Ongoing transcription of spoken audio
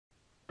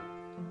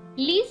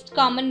Least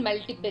common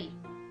multiple.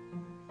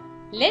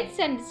 Let's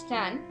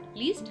understand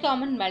least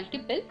common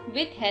multiple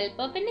with help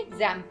of an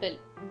example.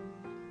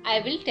 I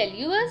will tell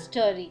you a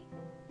story.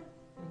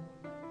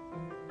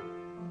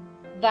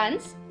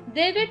 Once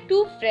there were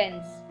two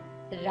friends,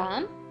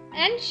 Ram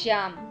and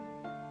Shyam.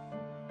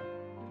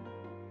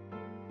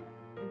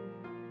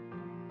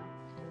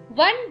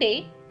 One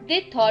day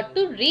they thought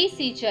to race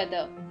each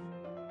other.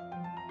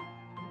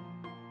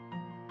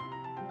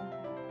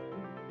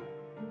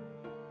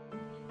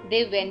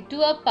 They went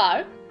to a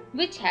park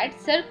which had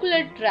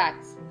circular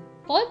tracks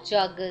for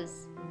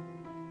joggers.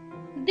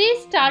 They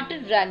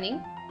started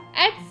running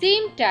at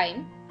same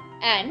time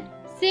and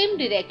same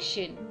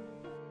direction.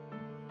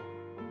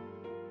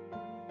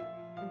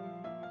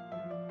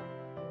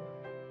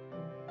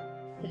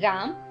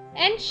 Ram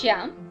and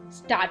Shyam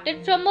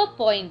started from a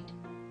point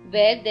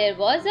where there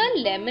was a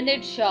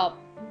lemonade shop.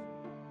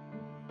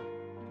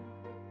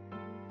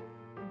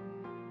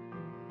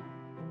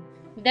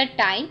 The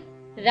time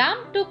Ram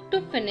took to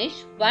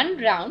finish one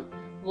round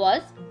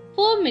was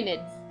 4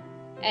 minutes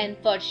and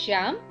for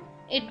Shyam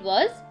it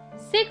was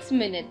 6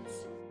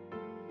 minutes.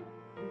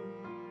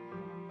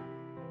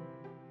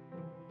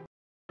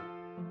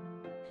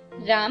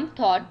 Ram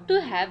thought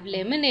to have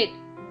lemonade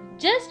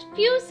just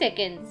few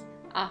seconds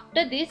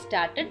after they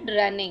started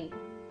running.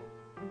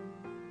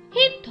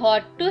 He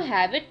thought to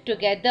have it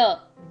together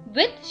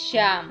with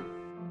Shyam.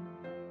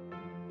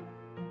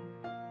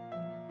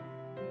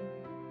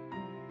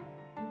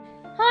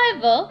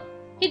 However,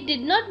 he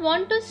did not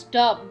want to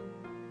stop.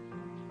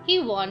 He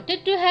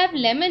wanted to have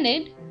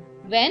lemonade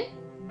when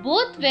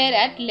both were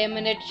at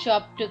lemonade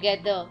shop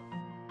together.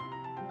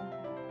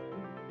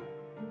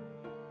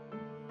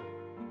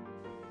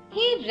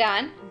 He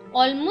ran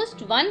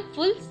almost one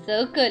full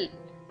circle,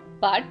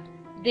 but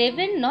they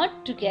were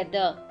not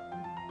together.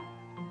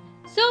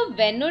 So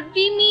when would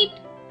we meet?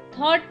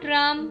 Thought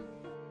Ram.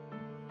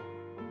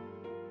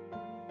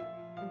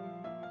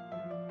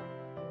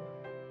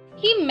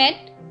 He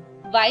met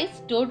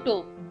wise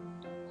Toto,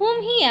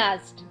 whom he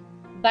asked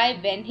by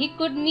when he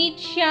could meet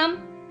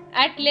Shyam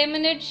at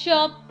lemonade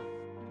shop.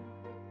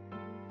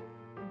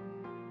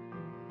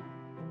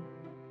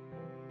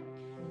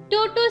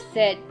 Toto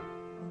said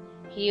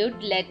he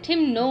would let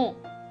him know.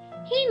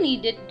 He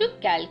needed to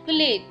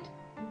calculate.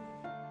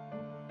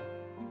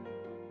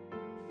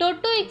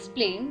 Toto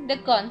explained the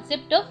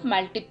concept of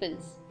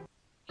multiples.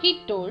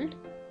 He told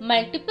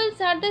multiples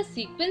are the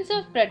sequence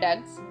of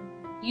products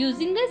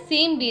using the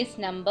same base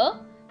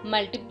number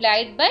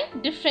multiplied by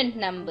different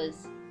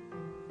numbers.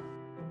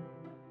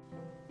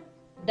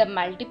 The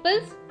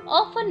multiples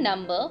of a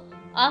number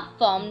are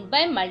formed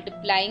by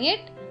multiplying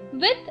it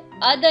with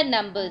other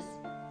numbers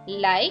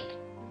like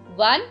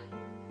 1,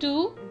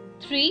 2,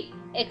 3,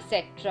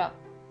 etc.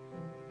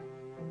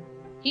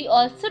 He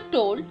also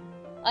told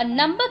a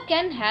number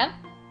can have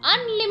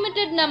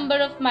unlimited number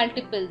of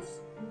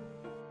multiples.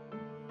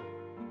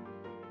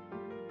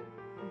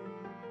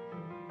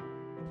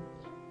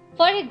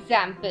 For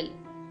example,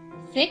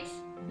 6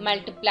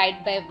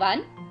 multiplied by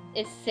 1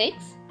 is 6,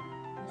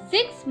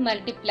 6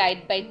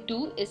 multiplied by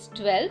 2 is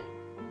 12,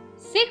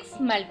 6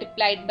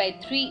 multiplied by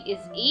 3 is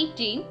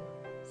 18,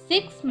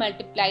 6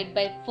 multiplied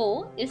by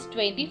 4 is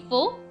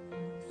 24,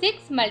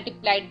 6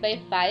 multiplied by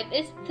 5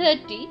 is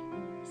 30,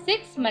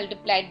 6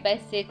 multiplied by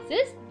 6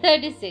 is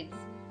 36,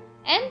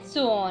 and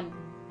so on.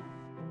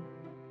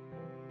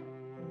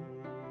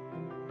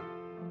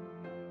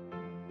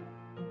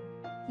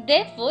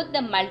 Therefore,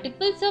 the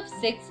multiples of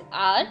 6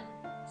 are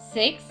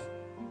 6,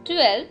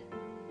 12,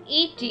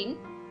 18,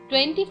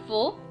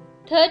 24,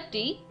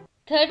 30,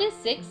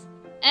 36,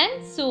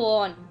 and so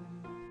on.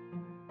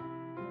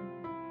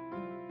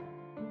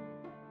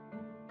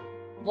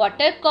 What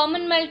are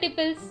common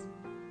multiples?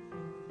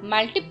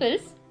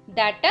 Multiples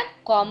that are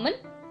common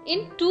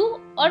in two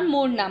or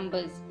more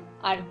numbers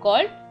are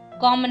called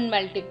common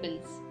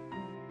multiples.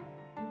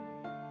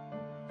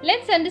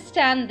 Let's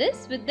understand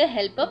this with the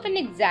help of an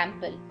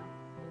example.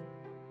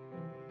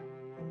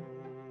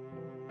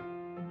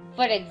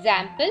 For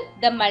example,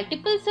 the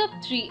multiples of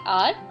 3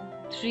 are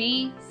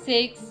 3,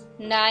 6,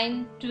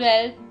 9,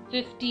 12,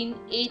 15,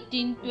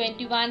 18,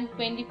 21,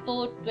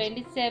 24,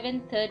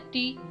 27,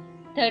 30,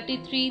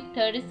 33,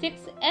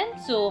 36 and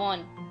so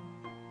on.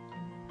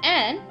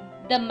 And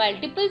the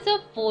multiples of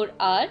 4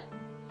 are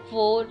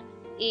 4,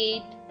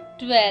 8,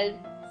 12,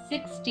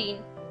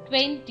 16,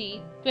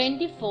 20,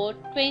 24,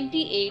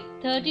 28,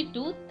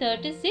 32,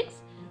 36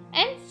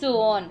 and so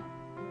on.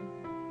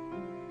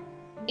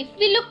 If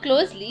we look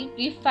closely,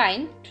 we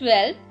find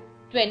 12,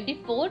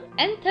 24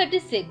 and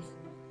 36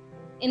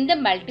 in the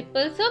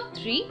multiples of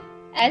 3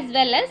 as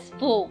well as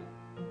 4.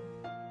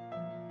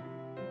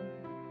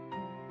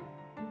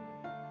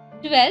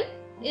 12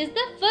 is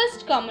the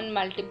first common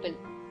multiple.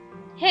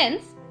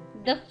 Hence,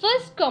 the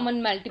first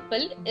common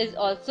multiple is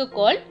also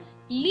called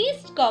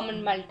least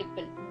common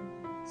multiple.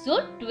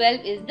 So,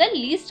 12 is the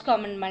least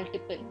common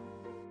multiple.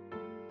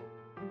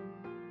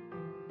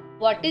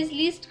 What is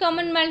least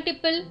common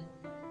multiple?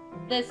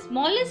 The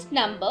smallest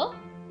number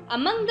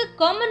among the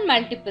common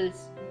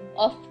multiples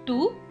of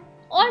 2,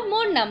 or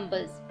more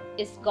numbers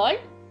is called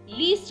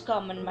least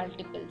common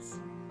multiples.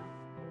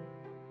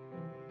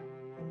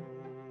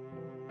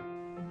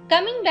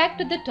 Coming back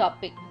to the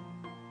topic,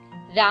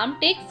 Ram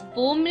takes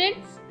 4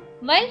 minutes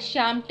while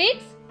Shyam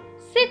takes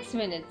 6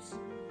 minutes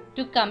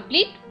to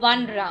complete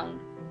one round.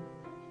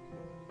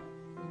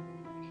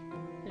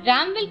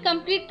 Ram will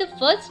complete the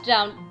first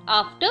round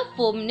after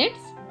 4 minutes,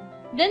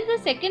 then the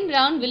second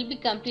round will be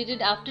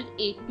completed after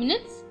 8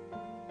 minutes,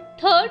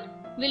 third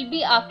will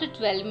be after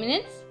 12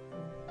 minutes,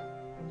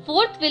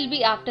 fourth will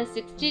be after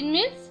 16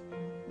 minutes,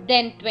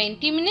 then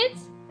 20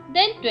 minutes,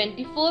 then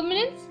 24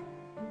 minutes,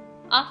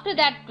 after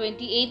that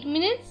 28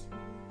 minutes,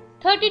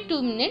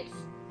 32 minutes,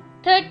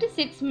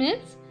 36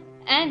 minutes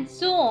and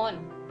so on.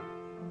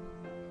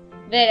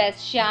 Whereas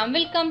Shyam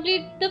will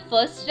complete the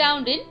first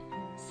round in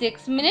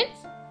 6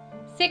 minutes,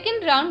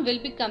 second round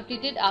will be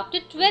completed after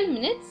 12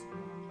 minutes,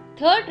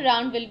 third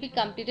round will be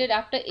completed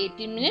after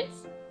 18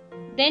 minutes,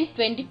 then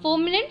 24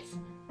 minutes,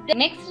 the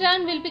next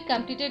round will be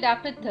completed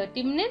after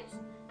 30 minutes,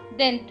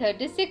 then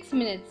 36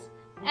 minutes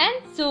and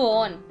so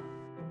on.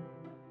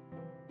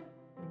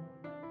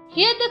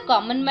 Here the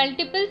common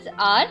multiples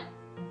are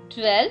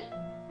 12,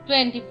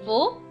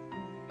 24,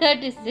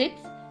 36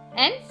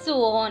 and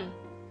so on.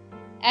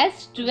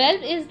 As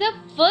 12 is the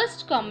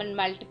first common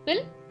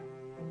multiple,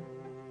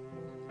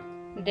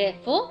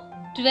 therefore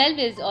 12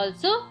 is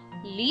also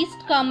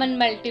least common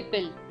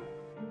multiple.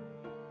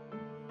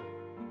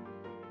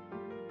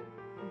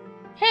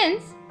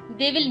 Hence,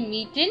 they will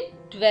meet in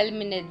 12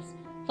 minutes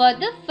for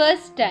the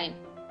first time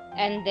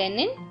and then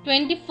in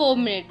 24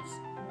 minutes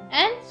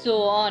and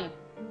so on.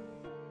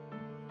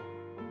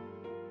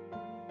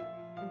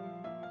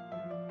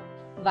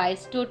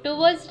 Wise Toto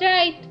was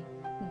right.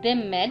 They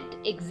met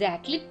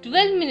exactly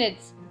 12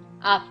 minutes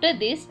after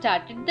they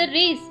started the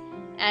race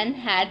and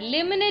had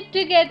lemonade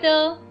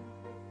together.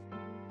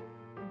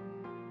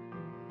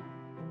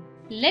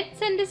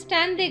 Let's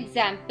understand the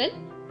example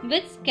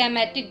with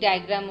schematic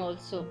diagram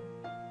also.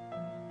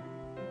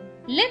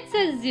 Let's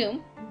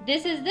assume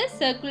this is the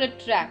circular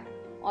track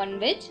on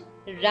which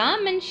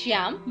Ram and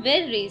Shyam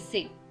were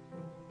racing.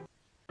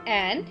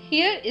 And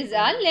here is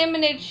our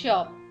lemonade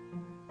shop.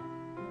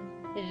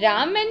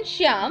 Ram and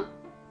Shyam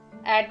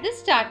at the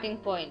starting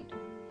point.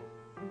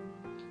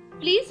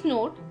 Please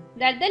note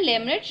that the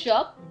lemonade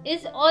shop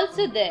is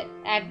also there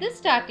at the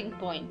starting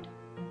point.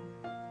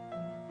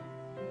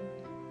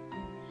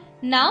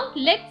 Now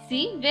let's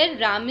see where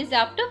Ram is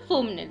after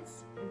 4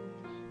 minutes.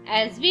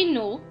 As we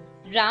know,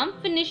 Ram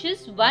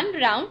finishes one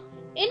round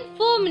in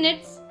 4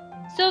 minutes.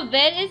 So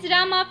where is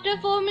Ram after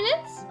 4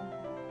 minutes?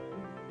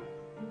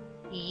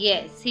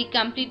 Yes, he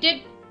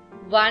completed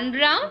one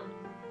round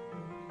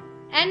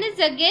and is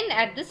again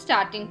at the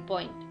starting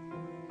point.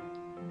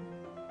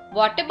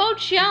 What about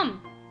Shyam?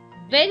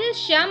 Where is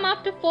Shyam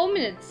after 4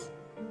 minutes?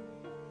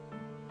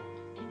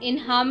 In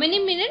how many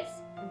minutes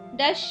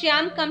does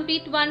Shyam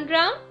complete one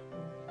round?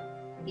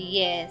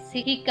 Yes,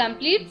 he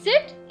completes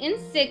it in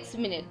 6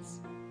 minutes.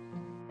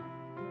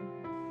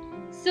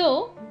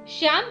 So,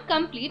 Shyam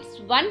completes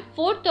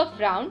 1/4 of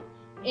round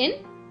in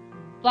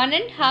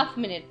 1.5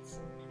 minutes.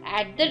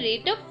 At the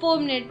rate of 4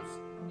 minutes,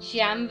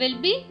 Shyam will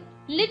be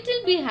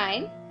little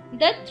behind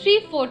the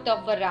 3/4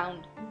 of a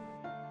round.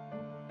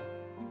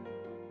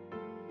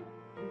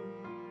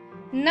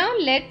 Now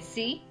let's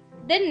see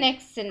the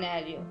next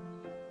scenario.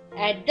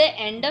 At the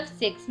end of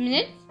 6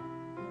 minutes,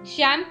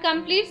 Shyam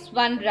completes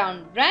one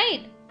round,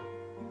 right?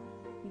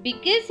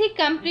 Because he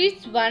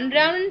completes one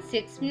round in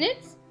 6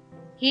 minutes,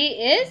 he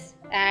is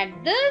at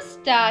the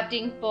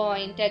starting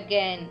point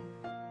again.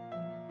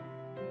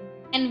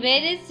 And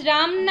where is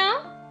Ram now?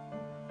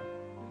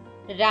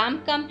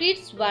 Ram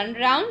completes one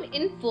round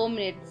in 4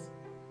 minutes.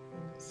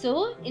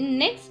 So, in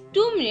next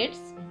 2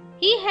 minutes,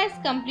 he has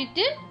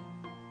completed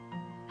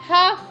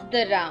half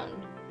the round.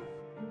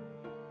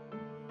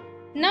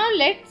 Now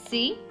let's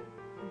see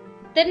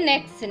the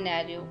next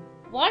scenario.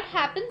 What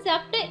happens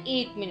after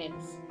 8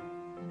 minutes?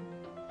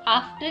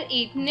 After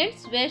 8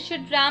 minutes, where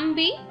should Ram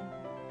be?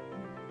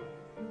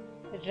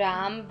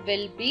 Ram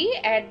will be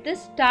at the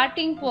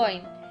starting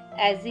point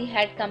as he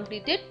had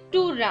completed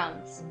 2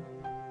 rounds.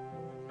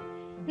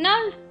 Now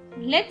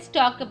let's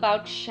talk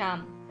about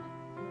Shyam.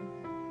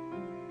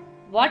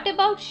 What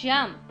about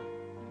Shyam?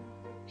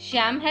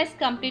 Shyam has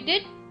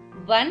completed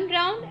one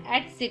round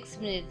at 6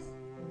 minutes.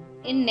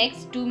 In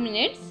next 2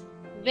 minutes,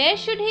 where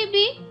should he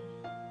be?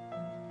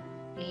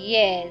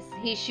 Yes,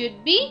 he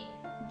should be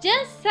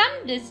just some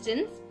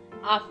distance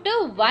after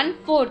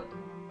 1/4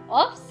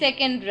 of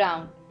second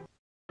round.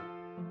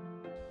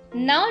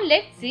 Now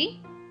let's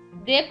see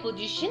their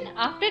position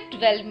after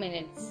 12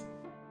 minutes.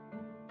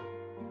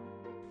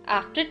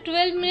 After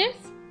 12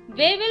 minutes,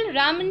 where will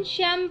Ram and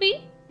Shyam be?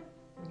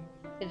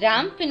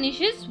 Ram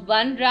finishes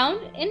one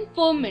round in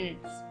 4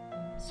 minutes.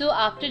 So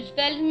after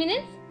 12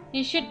 minutes,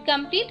 he should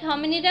complete how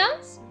many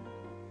rounds?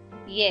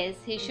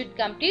 Yes, he should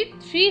complete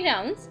 3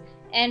 rounds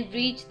and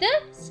reach the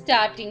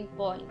starting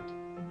point.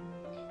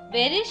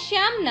 Where is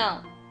Shyam now?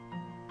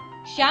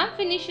 Shyam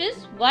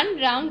finishes one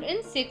round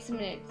in 6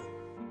 minutes.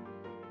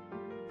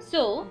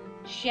 So,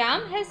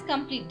 Shyam has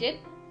completed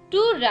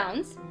 2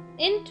 rounds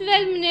in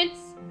 12 minutes.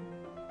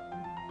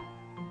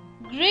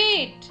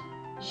 Great!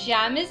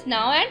 Shyam is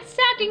now at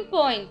starting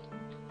point.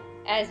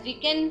 As we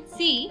can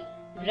see,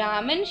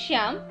 Ram and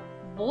Shyam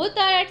both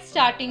are at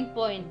starting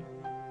point.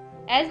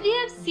 As we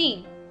have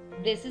seen,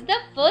 this is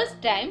the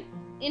first time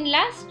in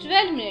last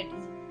 12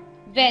 minutes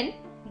when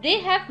they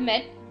have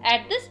met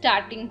at the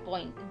starting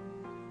point.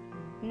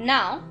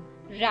 Now,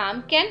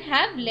 Ram can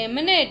have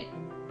lemonade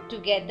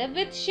together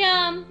with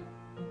Shyam.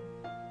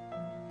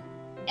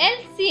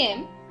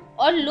 LCM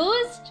or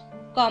lowest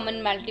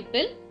common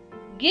multiple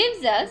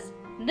gives us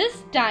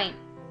this time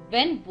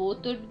when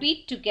both would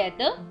be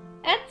together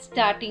at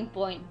starting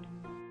point.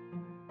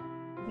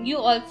 You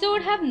also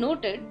would have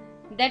noted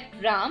that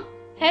Ram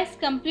has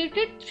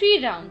completed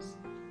 3 rounds,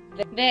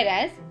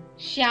 whereas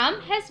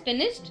Shyam has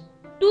finished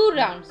 2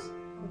 rounds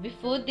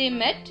before they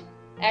met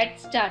at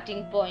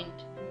starting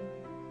point.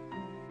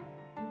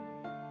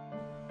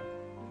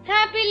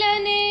 Happy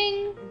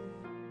learning!